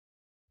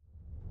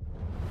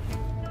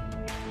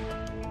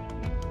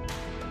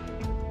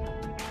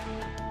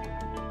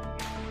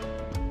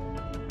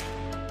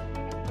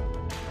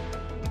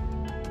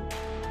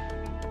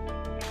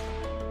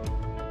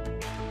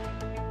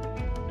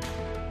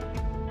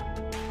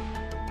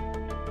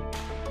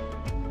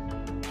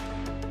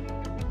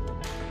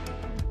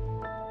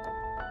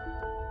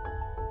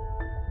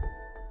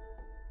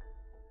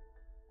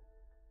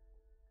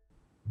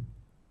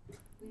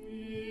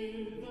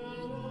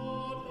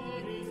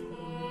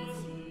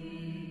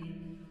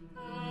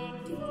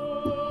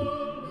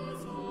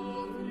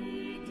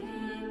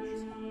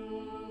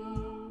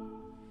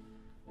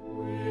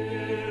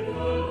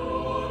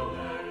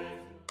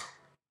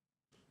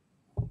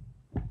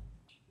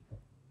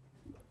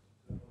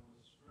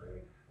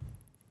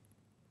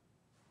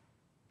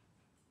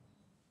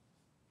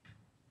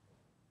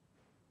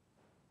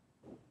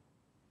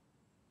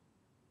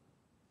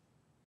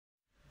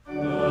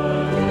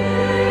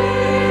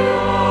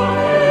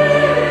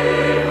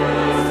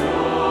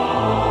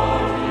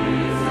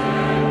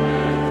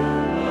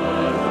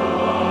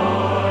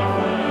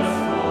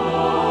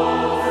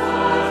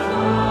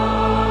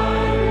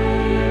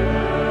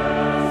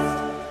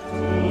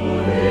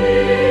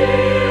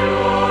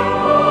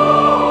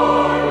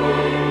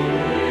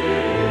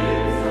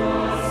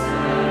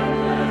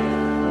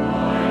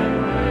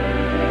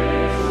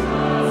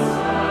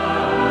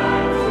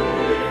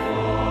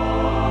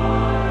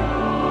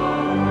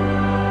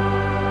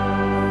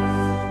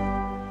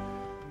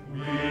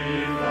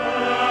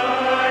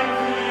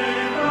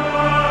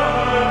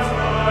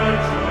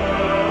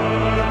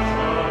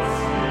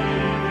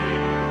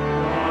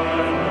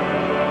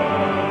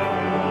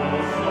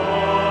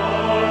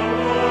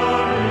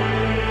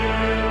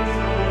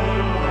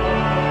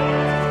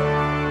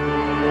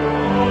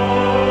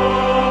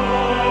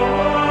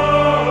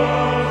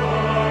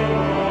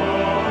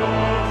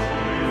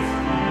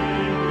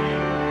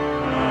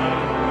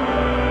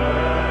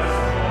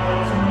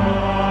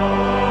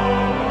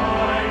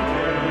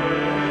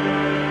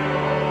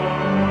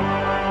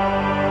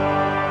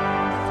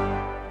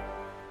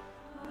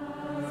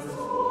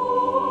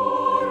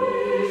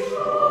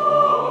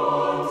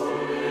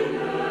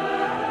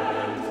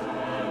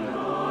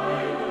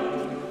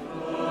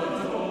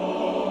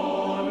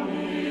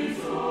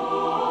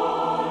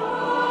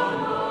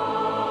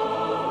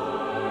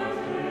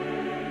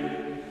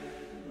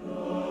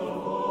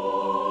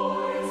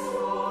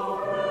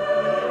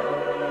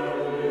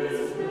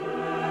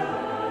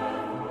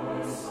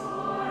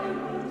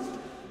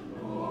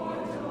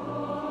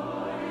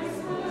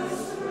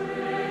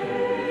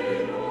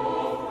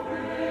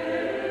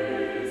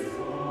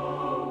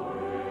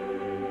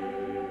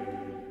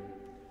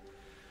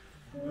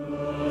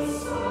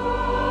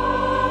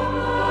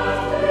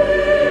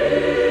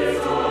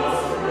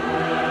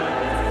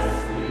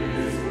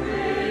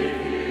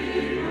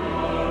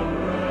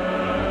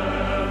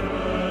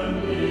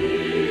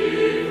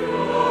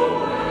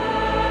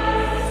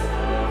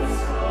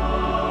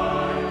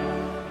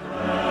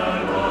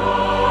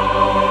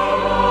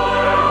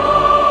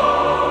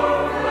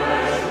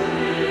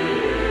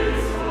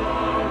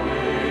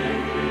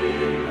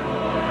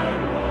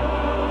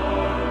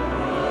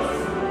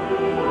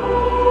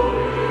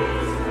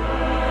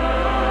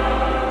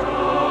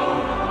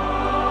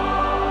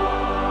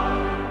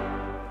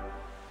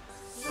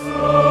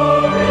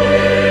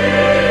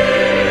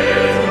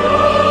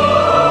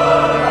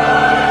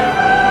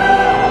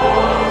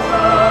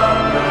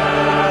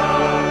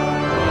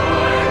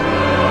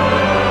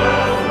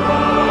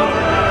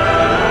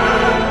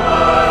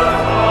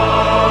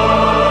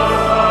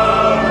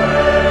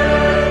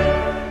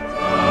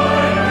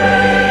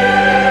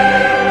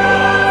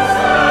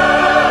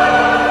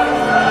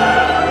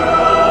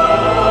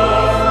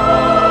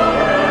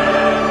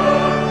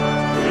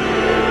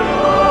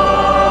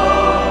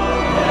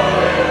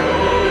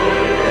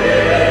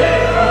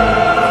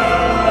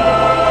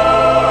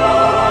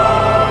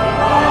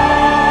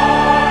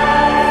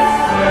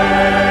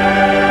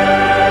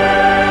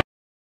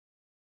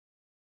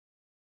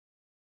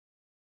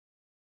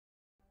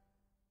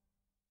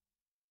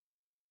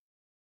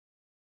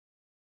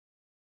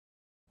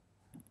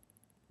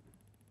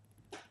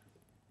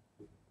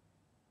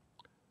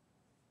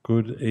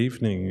Good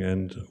evening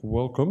and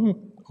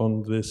welcome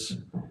on this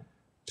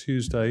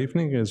Tuesday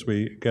evening as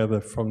we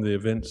gather from the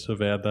events of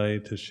our day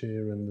to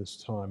share in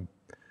this time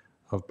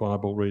of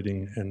Bible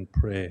reading and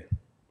prayer.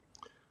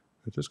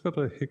 I just got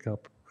a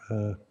hiccup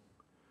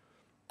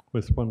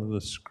with one of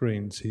the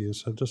screens here,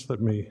 so just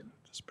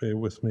bear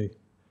with me.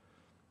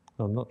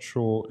 I'm not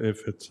sure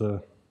if it's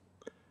a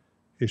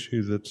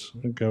issue that's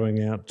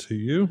going out to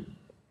you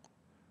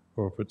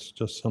or if it's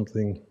just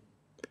something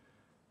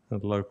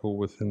local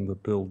within the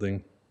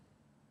building.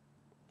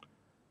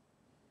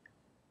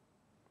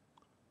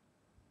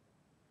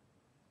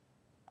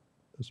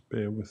 Just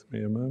bear with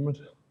me a moment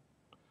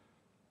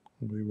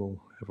and we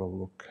will have a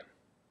look.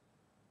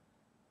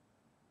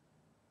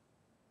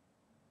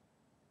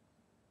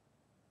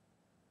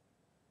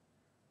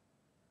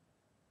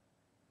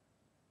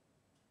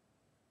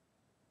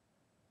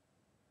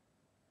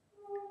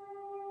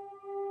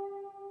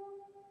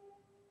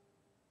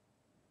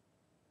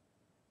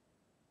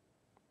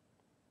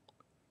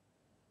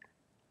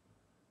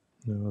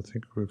 Now I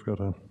think we've got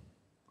to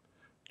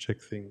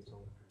check things on.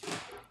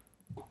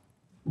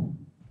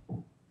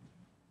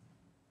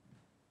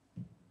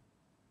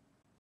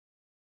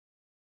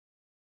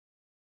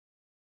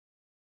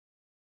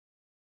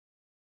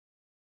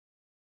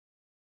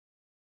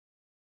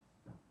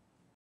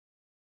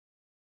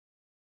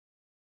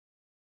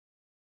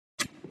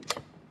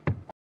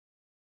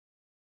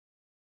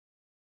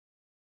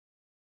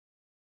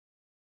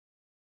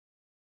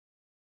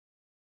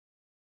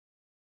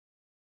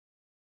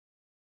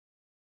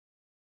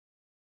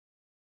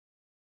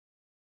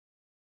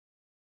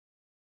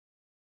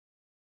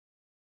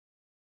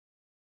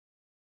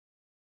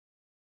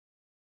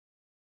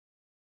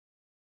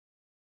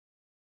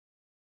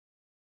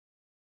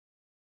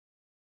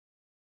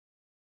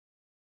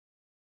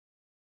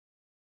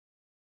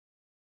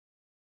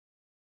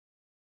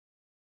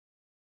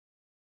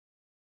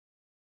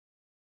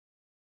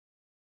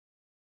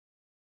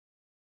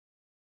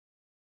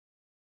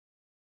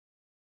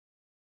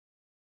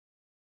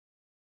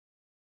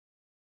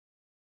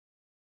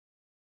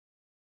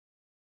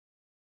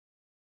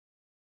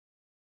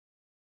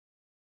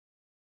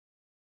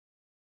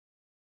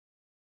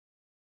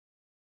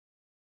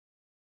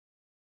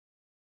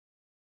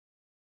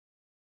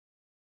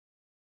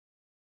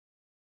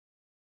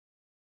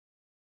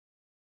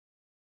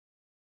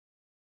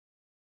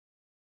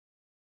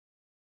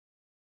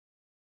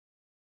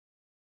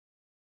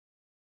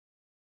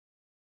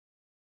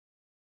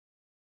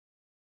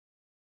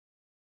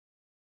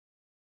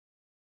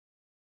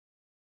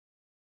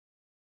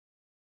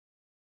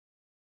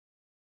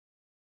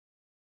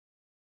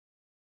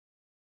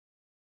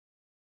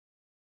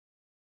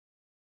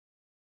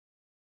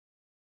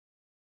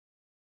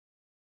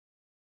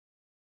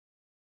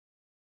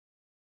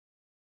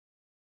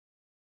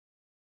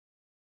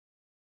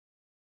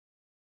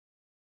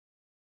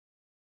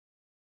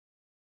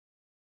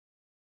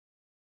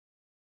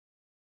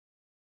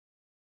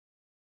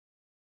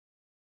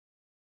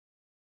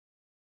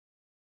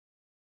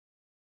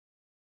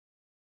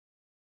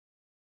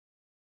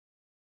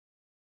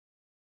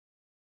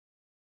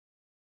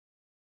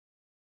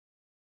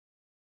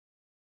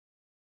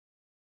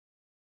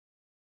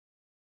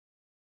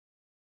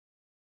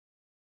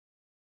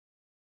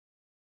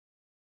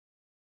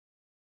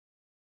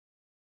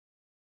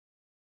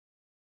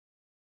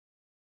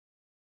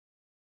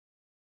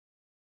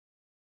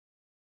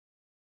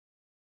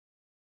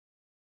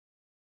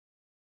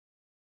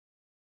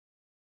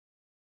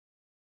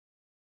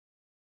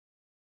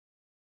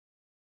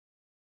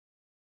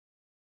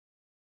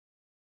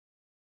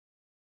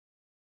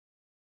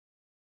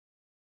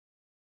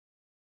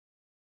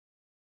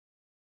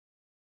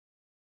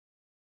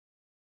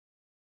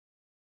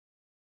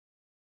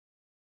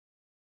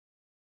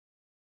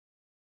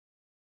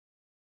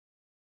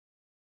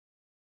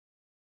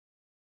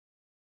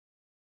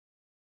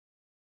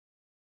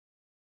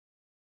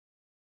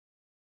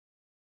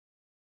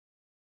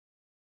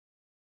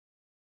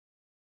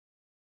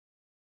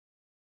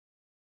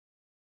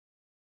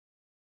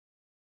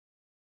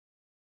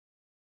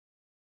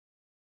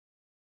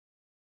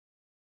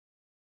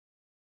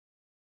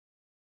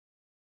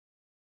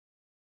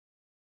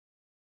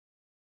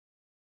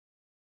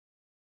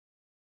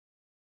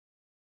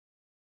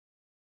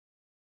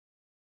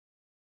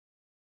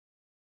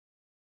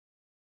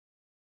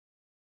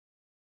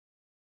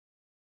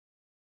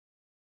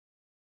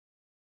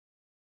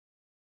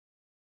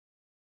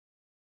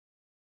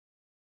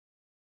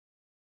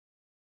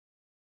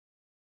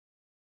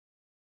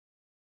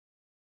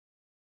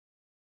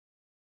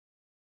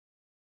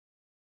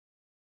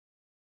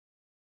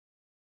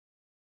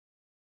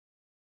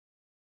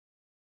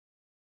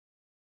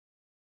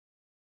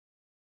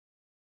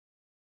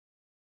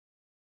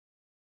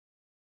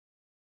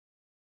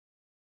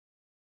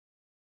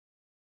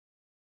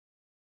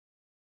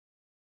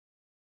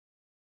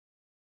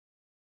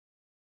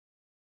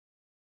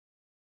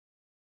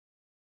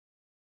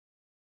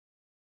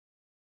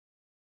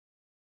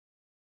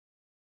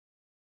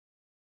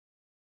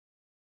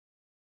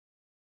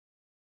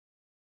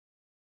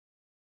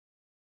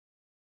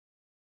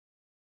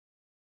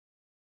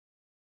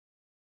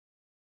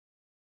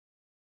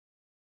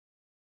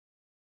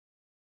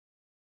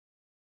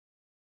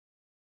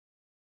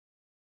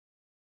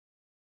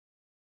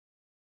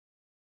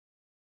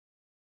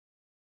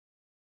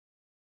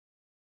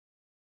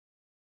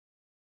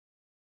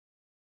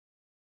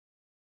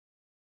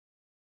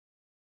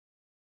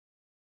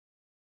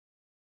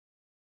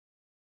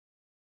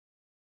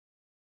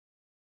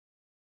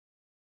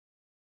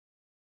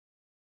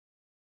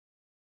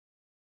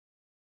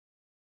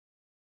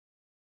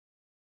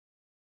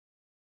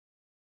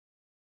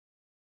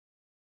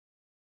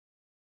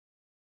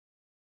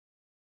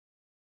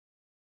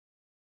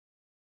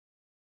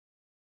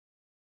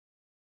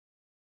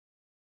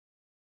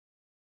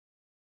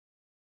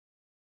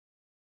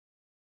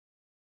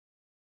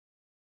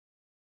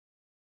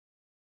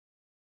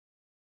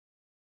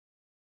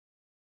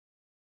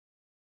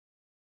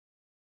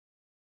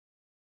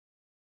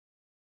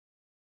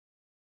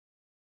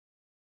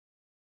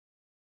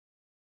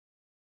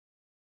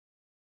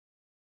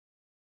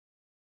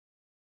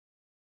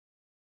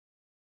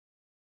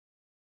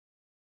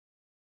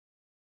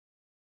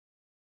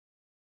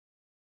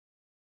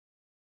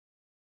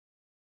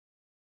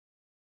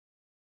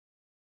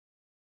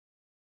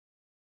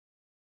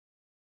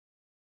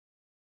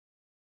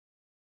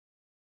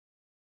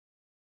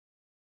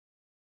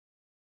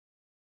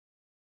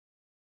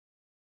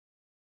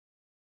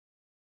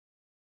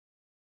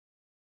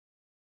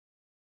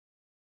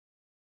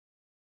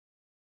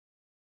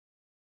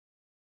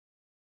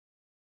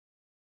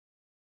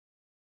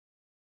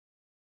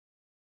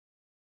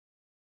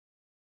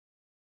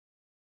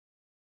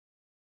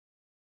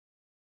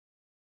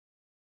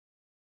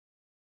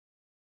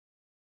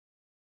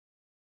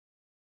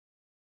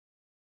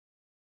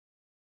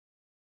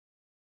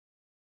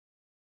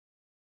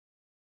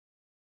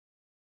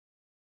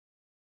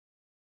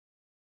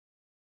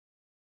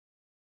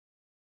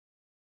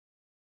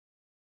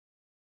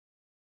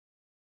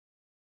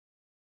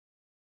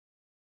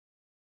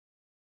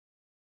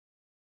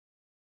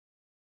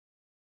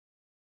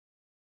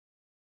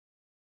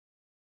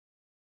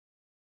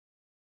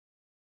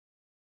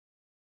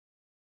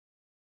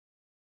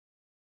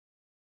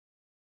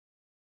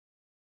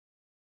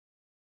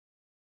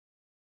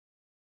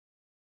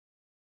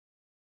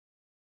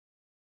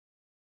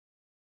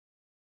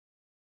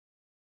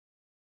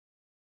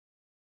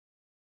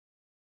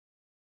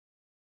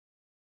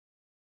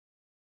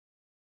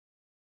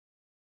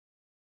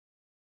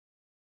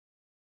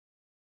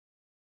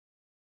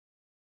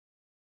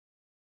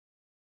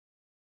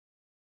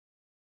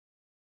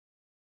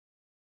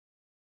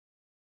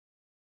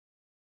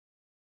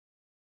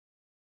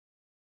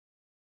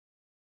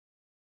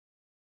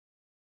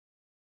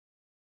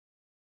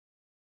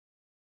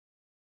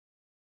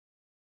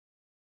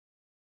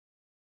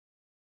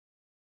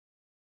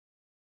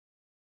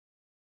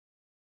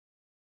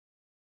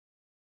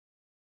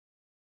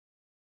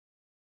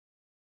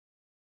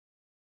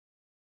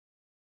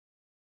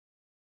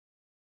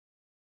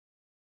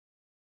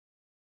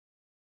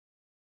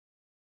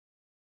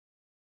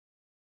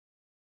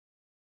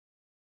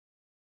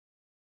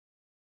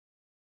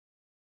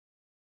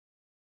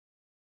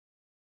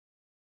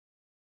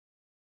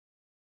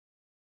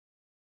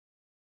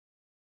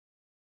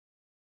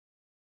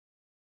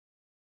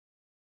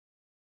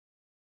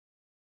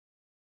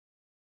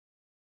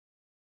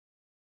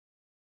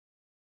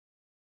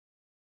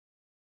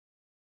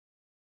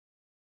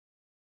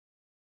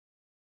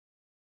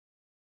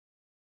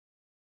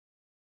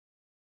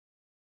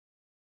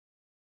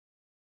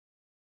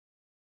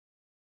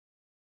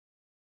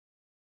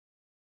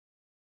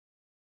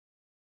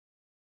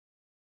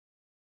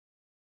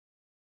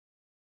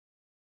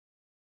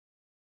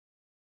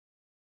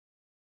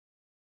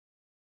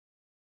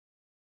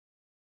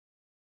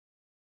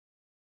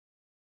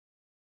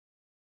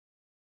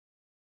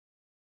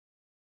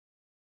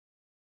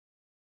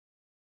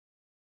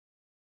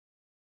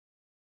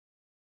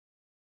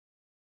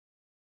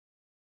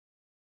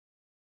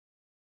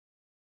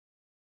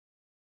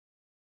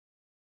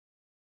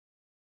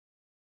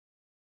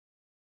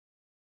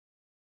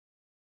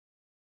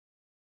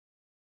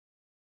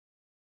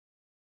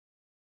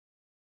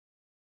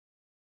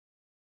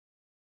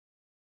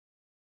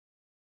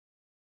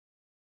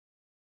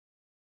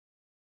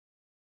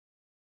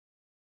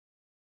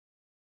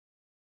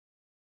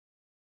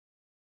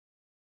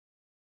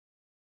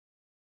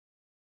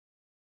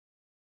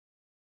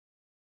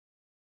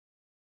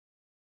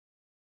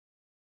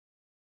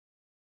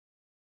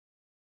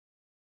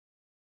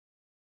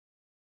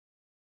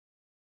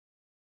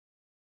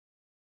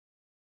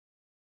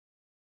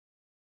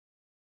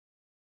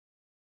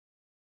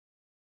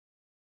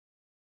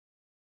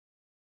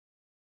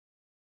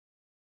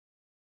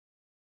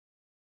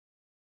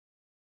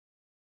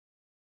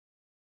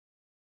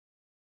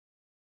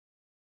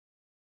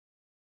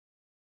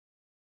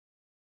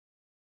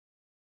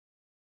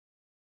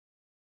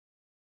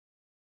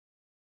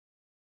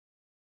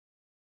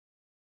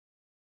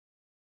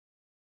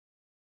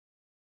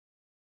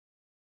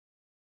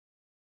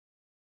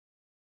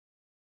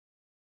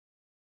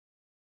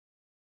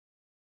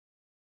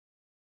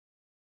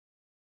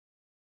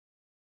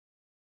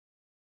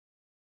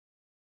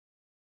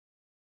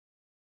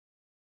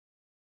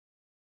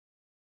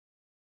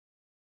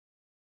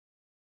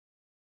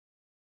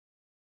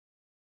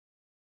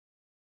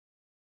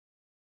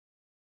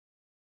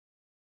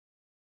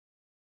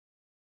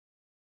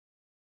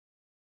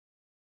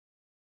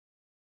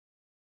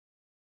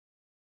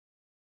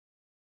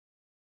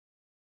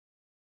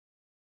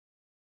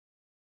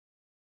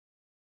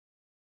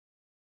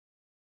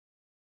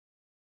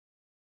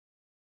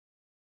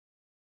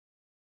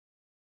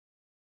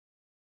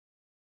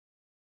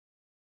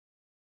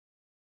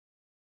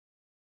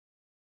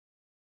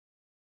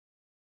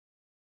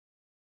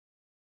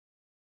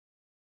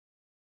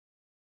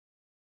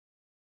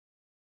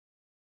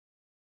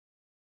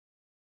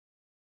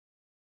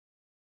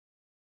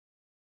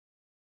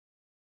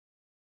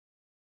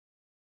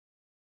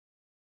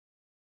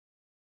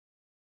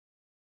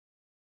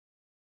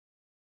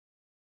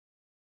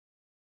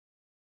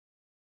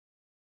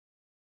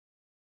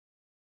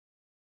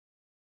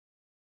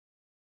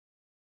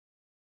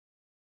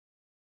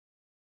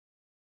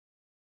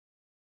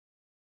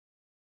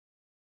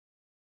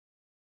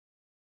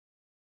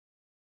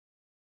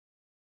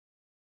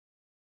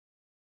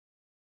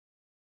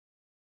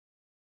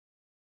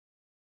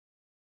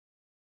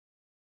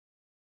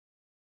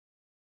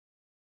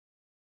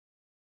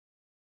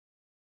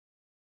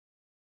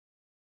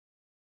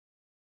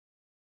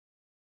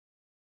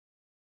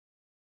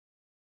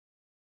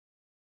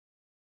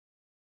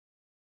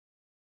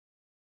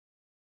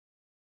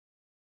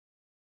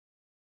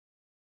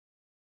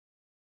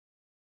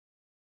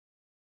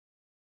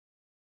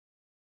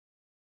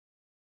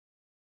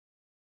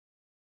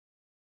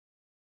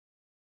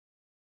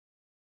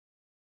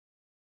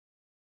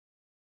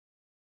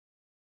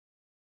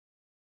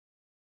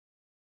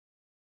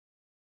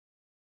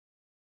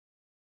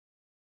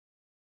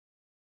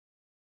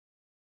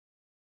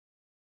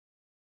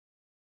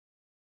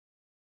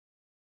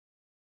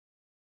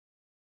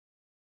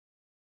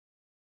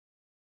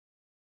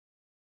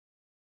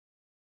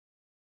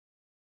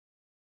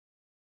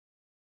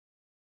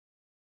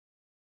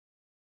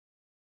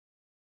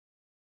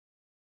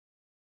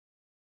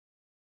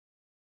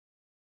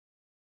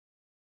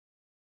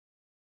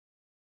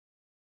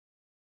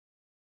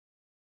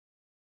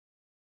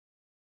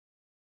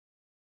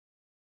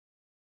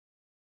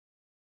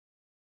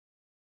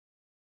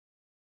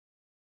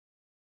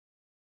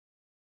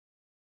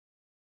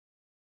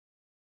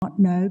 not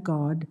know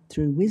God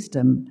through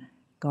wisdom,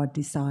 God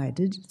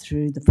decided,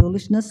 through the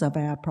foolishness of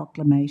our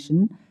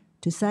proclamation,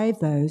 to save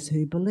those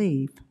who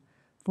believe.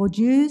 For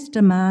Jews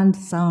demand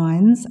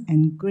signs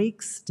and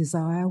Greeks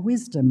desire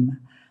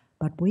wisdom,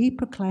 but we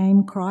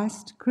proclaim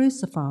Christ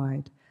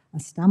crucified, a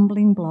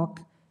stumbling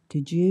block to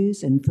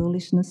Jews and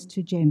foolishness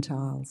to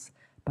Gentiles.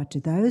 But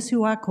to those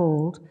who are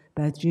called,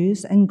 both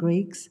Jews and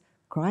Greeks,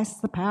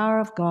 Christ the power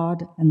of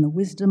God and the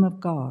wisdom of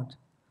God.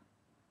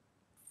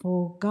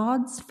 For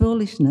God's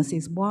foolishness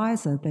is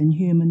wiser than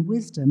human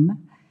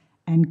wisdom,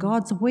 and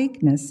God's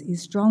weakness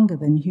is stronger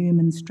than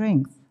human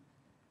strength.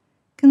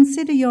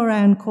 Consider your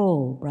own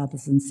call,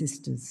 brothers and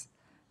sisters.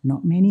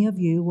 Not many of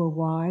you were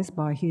wise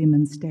by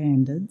human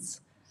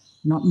standards.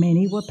 Not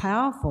many were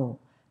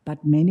powerful,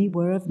 but many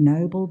were of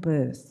noble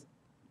birth.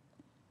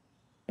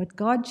 But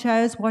God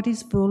chose what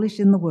is foolish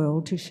in the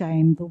world to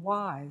shame the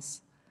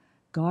wise.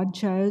 God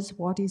chose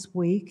what is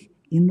weak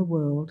in the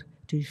world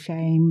to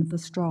shame the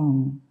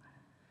strong.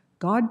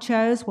 God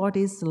chose what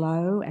is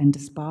low and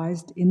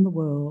despised in the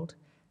world,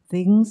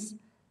 things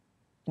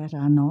that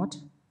are not,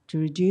 to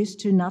reduce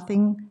to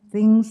nothing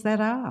things that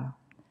are,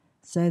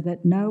 so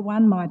that no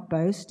one might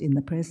boast in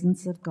the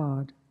presence of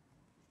God.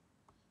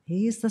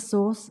 He is the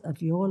source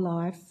of your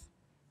life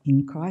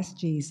in Christ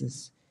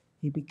Jesus,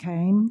 who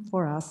became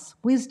for us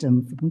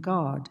wisdom from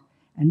God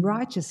and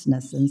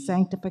righteousness and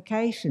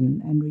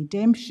sanctification and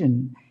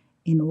redemption,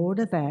 in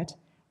order that,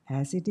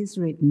 as it is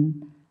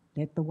written,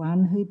 let the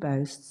one who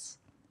boasts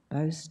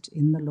boast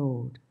in the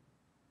Lord.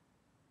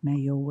 May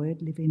your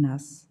word live in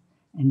us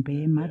and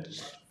bear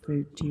much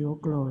fruit to your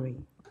glory.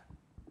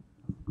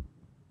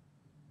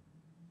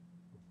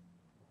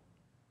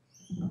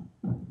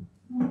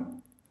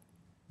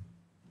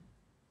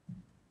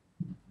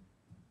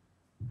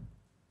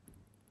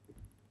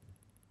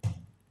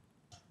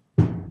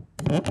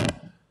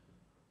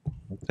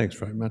 Thanks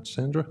very much,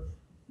 Sandra.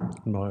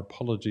 My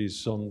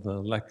apologies on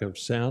the lack of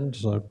sound.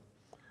 I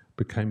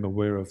became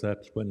aware of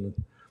that when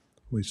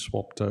we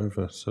swapped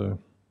over, so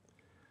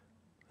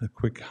a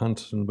quick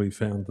hunt and we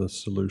found the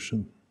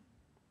solution.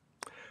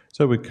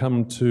 So we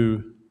come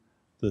to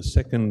the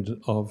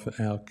second of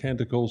our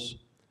canticles,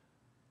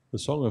 the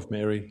Song of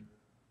Mary,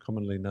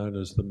 commonly known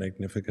as the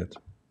Magnificat.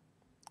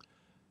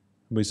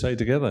 We say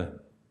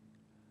together,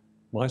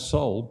 "My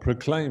soul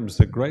proclaims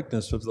the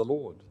greatness of the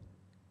Lord.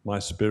 My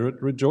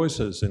spirit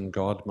rejoices in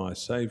God my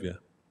Saviour,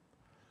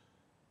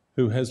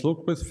 who has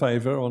looked with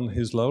favour on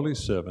his lowly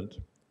servant.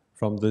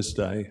 From this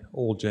day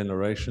all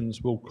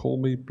generations will call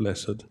me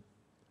blessed.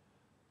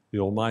 The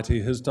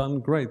Almighty has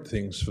done great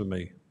things for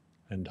me,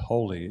 and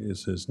holy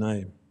is his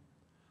name.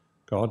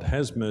 God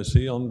has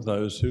mercy on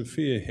those who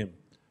fear him,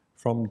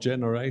 from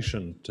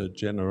generation to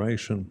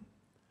generation.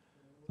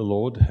 The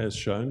Lord has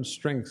shown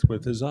strength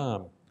with his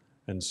arm,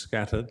 and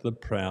scattered the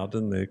proud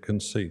in their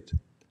conceit,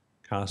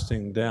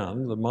 casting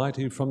down the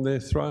mighty from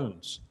their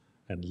thrones,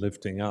 and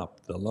lifting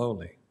up the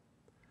lowly.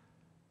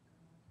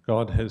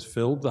 God has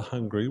filled the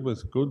hungry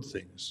with good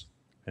things,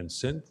 and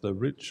sent the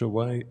rich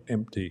away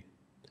empty.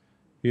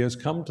 He has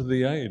come to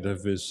the aid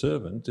of his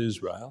servant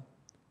Israel,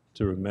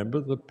 to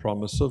remember the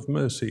promise of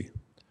mercy,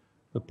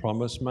 the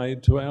promise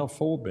made to our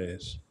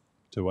forebears,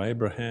 to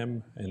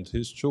Abraham and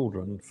his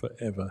children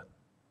forever.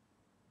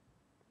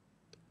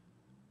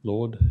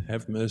 Lord,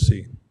 have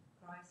mercy.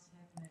 Christ,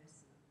 have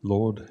mercy.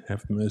 Lord,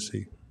 have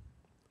mercy.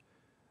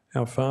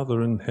 Our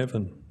Father in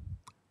heaven,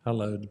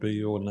 hallowed be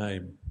your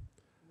name.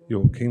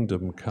 Your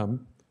kingdom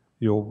come,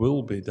 your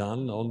will be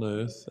done on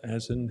earth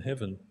as in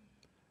heaven.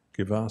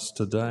 Give us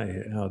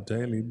today our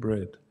daily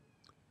bread.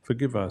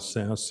 Forgive us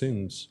our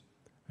sins,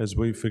 as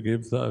we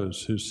forgive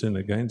those who sin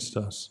against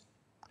us.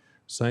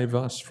 Save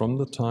us from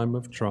the time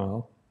of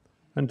trial,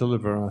 and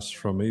deliver us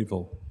from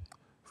evil.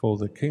 For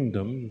the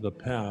kingdom, the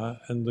power,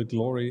 and the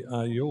glory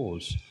are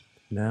yours,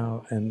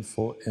 now and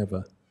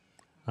forever.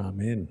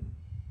 Amen.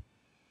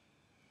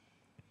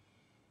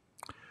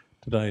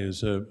 Today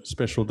is a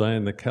special day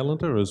in the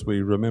calendar as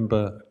we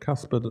remember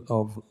Cuthbert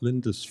of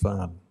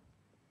Lindisfarne.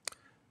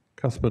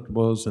 Cuthbert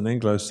was an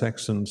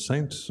Anglo-Saxon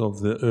saint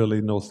of the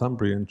early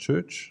Northumbrian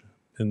church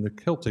in the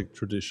Celtic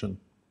tradition.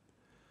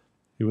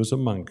 He was a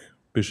monk,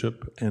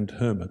 bishop and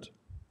hermit,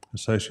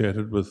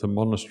 associated with the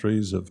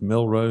monasteries of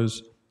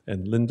Melrose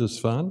and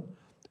Lindisfarne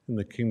in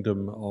the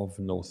Kingdom of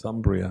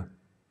Northumbria,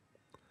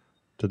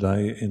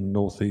 today in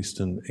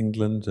northeastern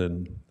England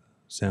and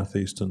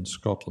southeastern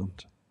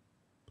Scotland.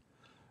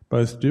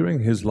 Both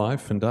during his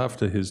life and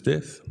after his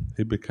death,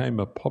 he became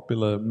a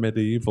popular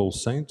medieval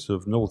saint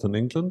of northern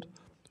England,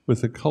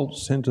 with a cult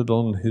centred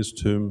on his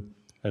tomb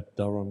at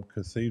Durham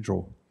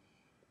Cathedral.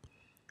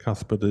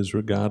 Cuthbert is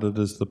regarded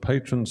as the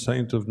patron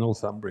saint of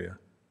Northumbria.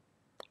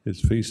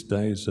 His feast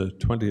days are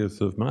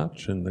 20th of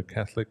March in the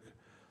Catholic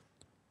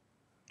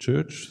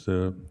Church,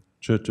 the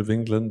Church of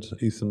England,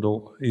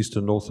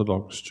 Eastern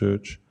Orthodox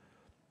Church,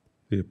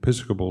 the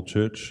Episcopal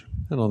Church,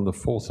 and on the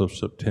 4th of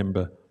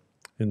September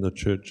in the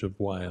Church of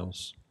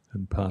Wales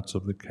and parts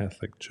of the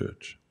Catholic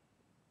Church.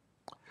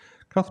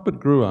 Cuthbert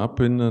grew up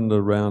in and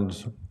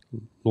around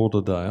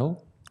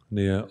Lauderdale,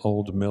 near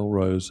Old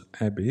Melrose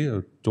Abbey,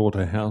 a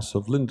daughter house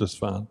of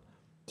Lindisfarne,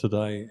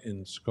 today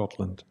in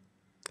Scotland.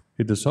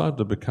 He decided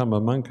to become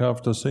a monk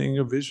after seeing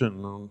a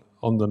vision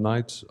on the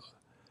night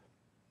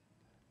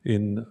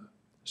in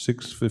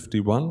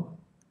 651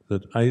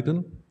 that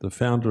Aidan, the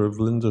founder of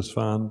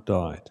Lindisfarne,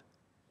 died.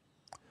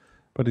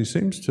 But he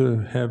seems to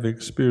have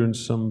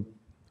experienced some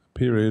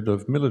period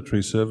of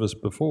military service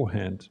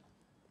beforehand.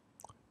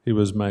 He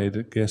was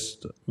made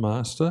guest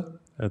master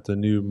at the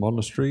new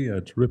monastery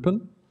at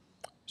Ripon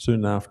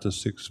soon after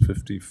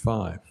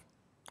 655,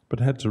 but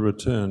had to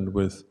return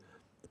with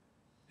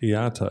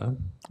Eata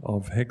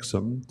of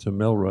Hexham to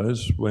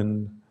Melrose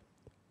when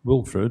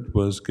Wilfrid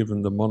was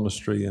given the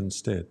monastery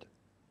instead.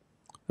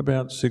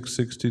 About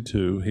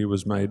 662 he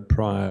was made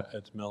prior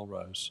at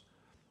Melrose,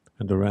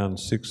 and around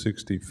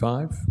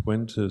 665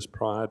 went as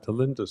prior to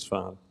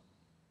Lindisfarne.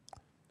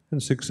 In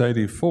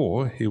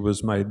 684 he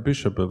was made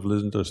Bishop of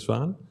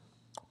Lindisfarne,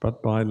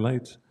 but by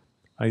late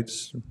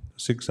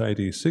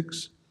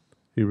 686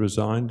 he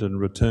resigned and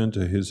returned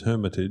to his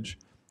hermitage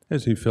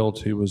as he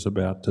felt he was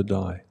about to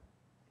die.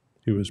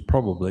 He was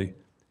probably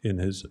in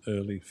his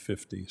early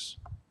 50s.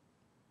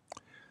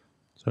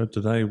 So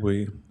today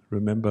we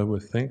remember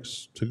with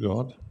thanks to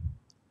God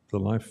the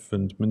life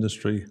and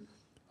ministry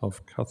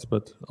of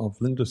Cuthbert of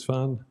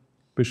Lindisfarne,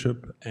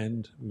 Bishop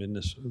and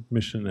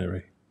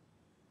missionary.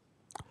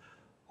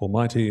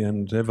 Almighty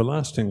and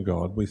everlasting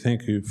God, we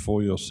thank you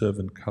for your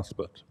servant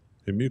Cuthbert,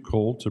 whom you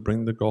called to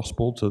bring the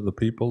gospel to the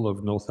people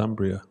of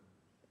Northumbria.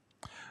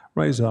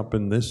 Raise up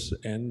in this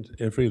and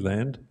every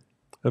land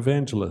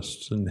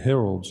evangelists and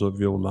heralds of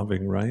your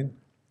loving reign,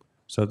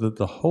 so that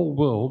the whole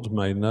world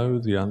may know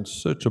the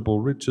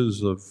unsearchable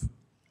riches of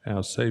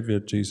our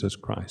Saviour Jesus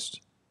Christ,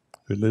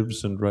 who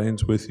lives and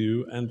reigns with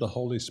you and the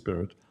Holy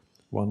Spirit,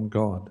 one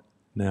God,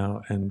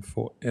 now and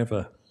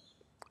forever.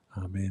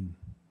 Amen.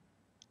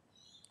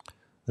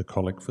 The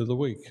Collect for the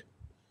week.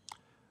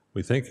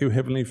 We thank you,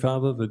 Heavenly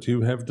Father, that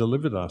you have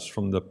delivered us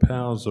from the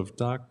powers of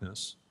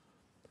darkness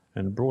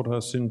and brought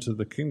us into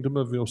the kingdom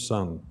of your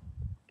Son.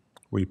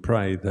 We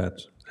pray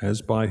that,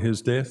 as by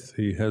his death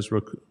he has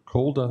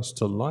called us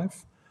to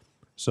life,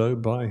 so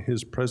by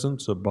his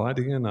presence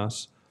abiding in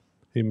us,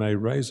 he may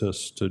raise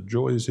us to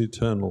joys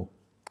eternal,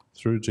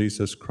 through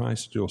Jesus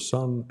Christ, your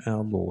Son,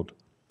 our Lord,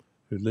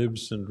 who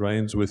lives and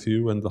reigns with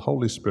you and the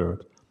Holy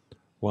Spirit,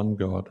 one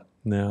God,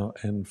 now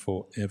and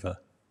forever.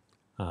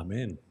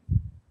 Amen.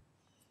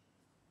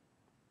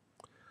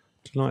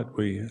 Tonight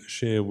we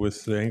share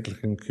with the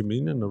Anglican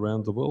Communion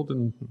around the world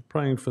in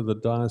praying for the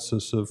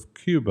Diocese of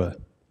Cuba,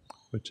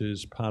 which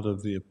is part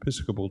of the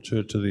Episcopal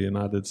Church of the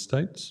United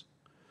States.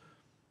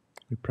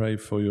 We pray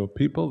for your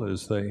people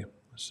as they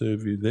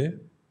serve you there,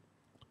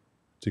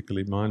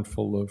 particularly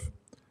mindful of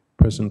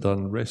present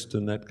unrest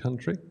in that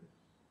country.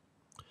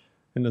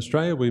 In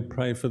Australia, we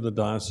pray for the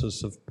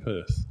Diocese of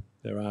Perth,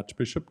 their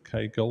Archbishop,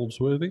 Kay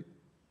Goldsworthy,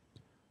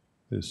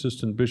 the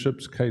Assistant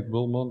Bishops, Kate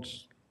Wilmot,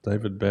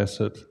 David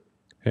Bassett,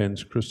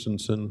 Hans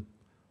Christensen,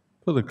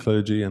 for the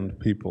clergy and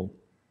people.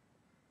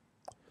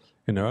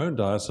 In our own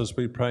diocese,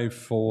 we pray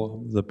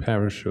for the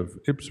parish of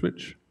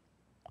Ipswich,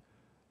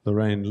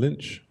 Lorraine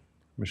Lynch,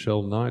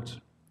 Michelle Knight,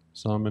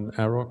 Simon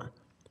Arrock,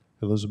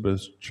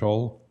 Elizabeth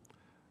Choll,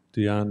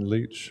 Deanne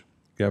Leach,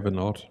 Gavin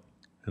Ott,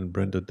 and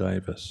Brenda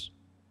Davis.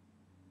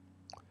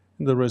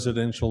 In the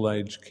residential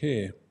aged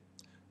care,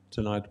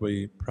 tonight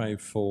we pray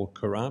for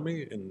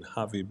Karami in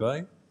Harvey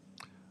Bay.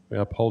 We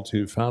uphold to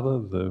you, Father,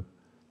 the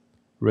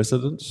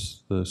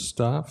residents, the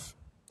staff,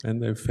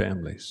 and their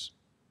families.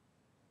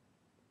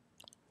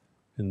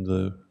 In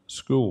the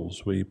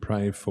schools, we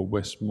pray for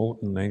West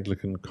Moreton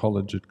Anglican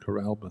College at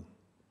Carrabin.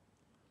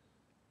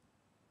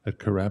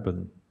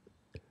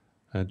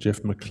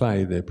 Jeff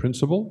McClay, their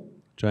principal,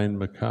 Jane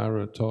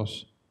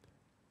Makotios,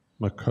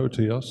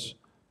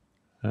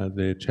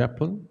 their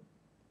chaplain,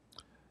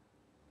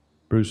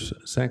 Bruce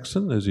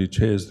Saxon, as he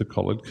chairs the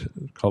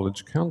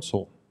college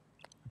council.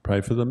 We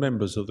pray for the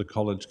members of the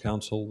college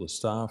council, the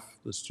staff,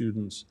 the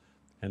students,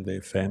 and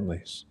their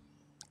families.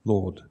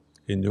 Lord,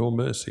 in your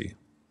mercy,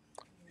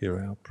 hear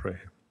our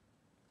prayer.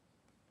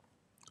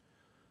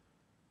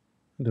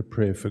 And a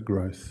prayer for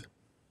growth.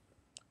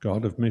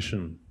 God of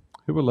mission,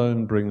 who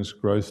alone brings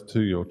growth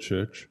to your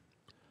church,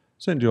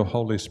 send your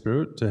Holy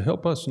Spirit to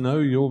help us know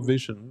your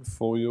vision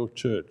for your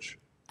church.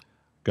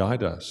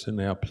 Guide us in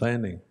our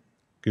planning,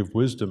 give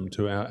wisdom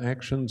to our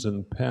actions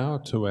and power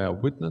to our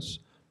witness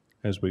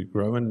as we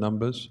grow in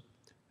numbers.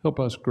 Help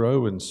us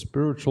grow in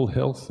spiritual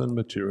health and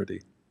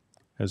maturity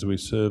as we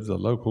serve the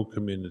local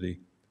community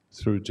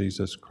through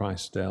Jesus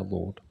Christ our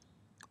Lord.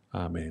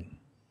 Amen.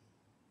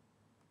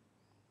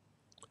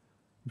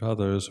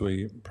 Father, as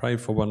we pray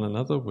for one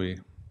another, we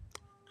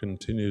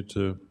continue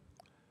to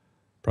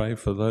pray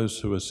for those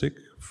who are sick,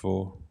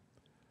 for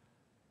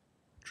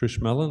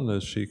Trish Mellon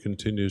as she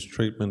continues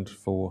treatment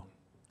for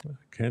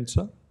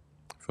cancer,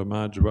 for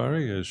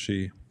Margaret as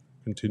she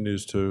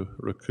continues to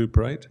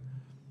recuperate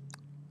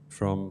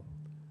from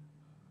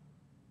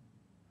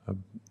a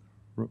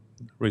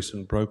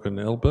recent broken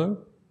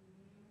elbow,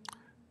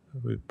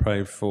 We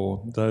pray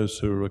for those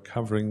who are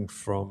recovering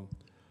from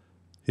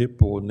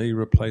hip or knee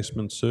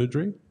replacement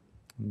surgery.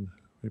 And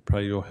we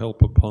pray your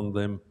help upon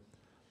them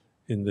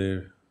in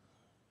their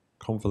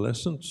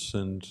convalescence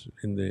and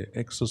in their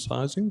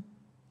exercising.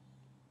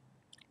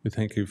 We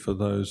thank you for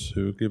those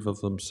who give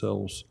of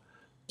themselves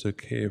to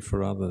care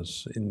for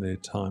others in their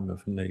time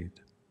of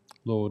need.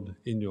 Lord,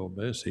 in your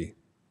mercy,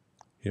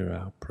 hear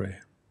our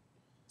prayer.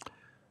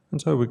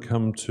 And so we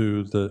come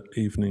to the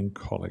evening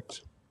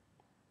collect.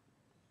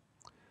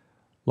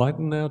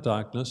 Lighten our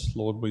darkness,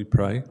 Lord, we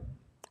pray,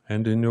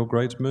 and in your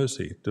great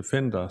mercy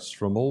defend us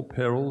from all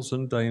perils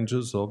and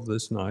dangers of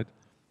this night,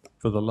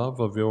 for the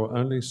love of your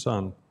only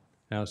Son,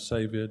 our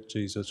Saviour,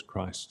 Jesus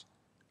Christ.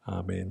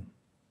 Amen.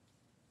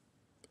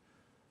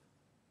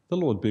 The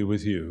Lord be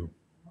with you.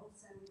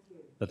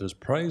 Let us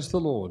praise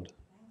the Lord.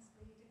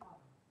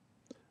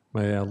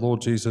 May our Lord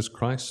Jesus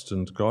Christ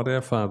and God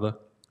our Father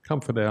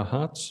comfort our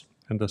hearts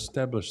and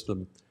establish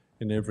them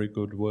in every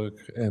good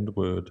work and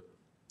word.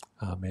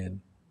 Amen.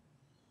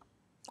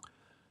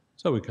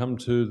 So we come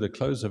to the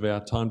close of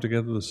our time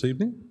together this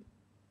evening.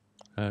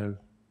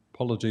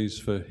 Apologies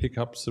for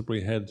hiccups that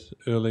we had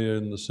earlier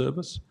in the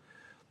service.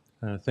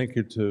 Thank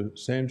you to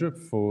Sandra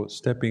for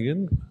stepping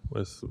in.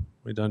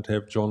 We don't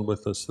have John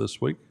with us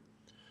this week.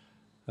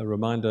 A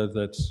reminder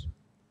that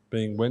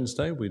being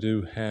Wednesday, we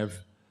do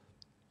have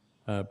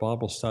a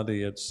Bible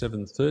study at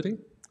 7:30,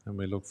 and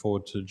we look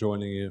forward to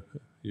joining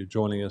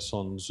us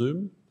on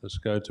Zoom.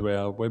 Just go to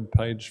our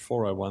webpage,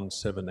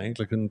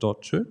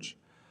 4017anglican.church,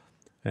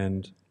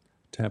 and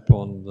tap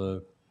on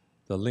the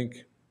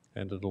link,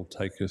 and it'll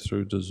take you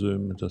through to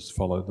Zoom, and just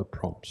follow the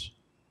prompts.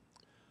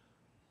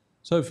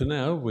 So for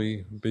now,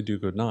 we bid you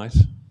good night,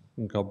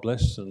 and God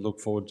bless, and look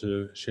forward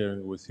to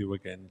sharing with you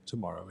again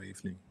tomorrow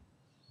evening.